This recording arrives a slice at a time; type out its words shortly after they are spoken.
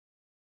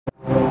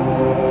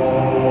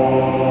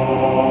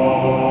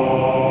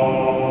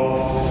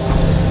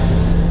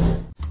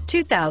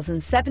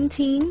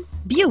2017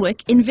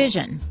 Buick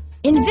Envision.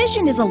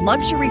 Envision is a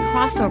luxury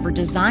crossover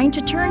designed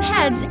to turn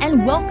heads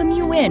and welcome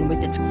you in with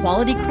its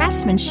quality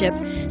craftsmanship,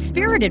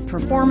 spirited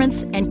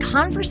performance, and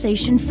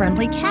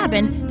conversation-friendly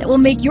cabin that will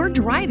make your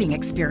driving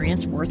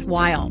experience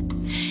worthwhile.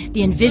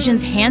 The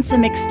Envision's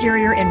handsome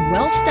exterior and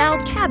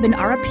well-styled cabin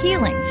are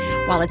appealing,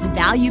 while its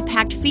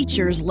value-packed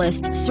features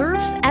list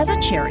serves as a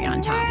cherry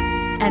on top.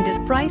 and is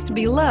priced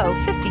below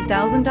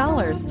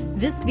 $50,000.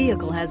 This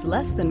vehicle has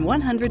less than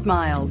 100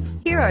 miles.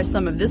 Here are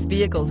some of this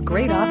vehicle's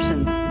great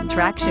options: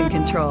 traction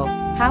control,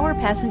 power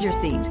passenger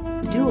seat,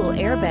 dual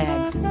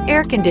airbags,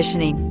 air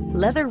conditioning,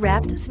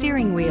 leather-wrapped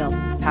steering wheel,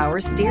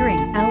 power steering,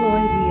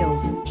 alloy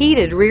wheels,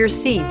 heated rear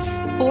seats,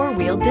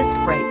 four-wheel disc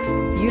brakes,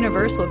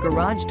 universal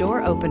garage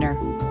door opener.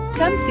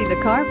 Come see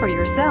the car for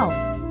yourself.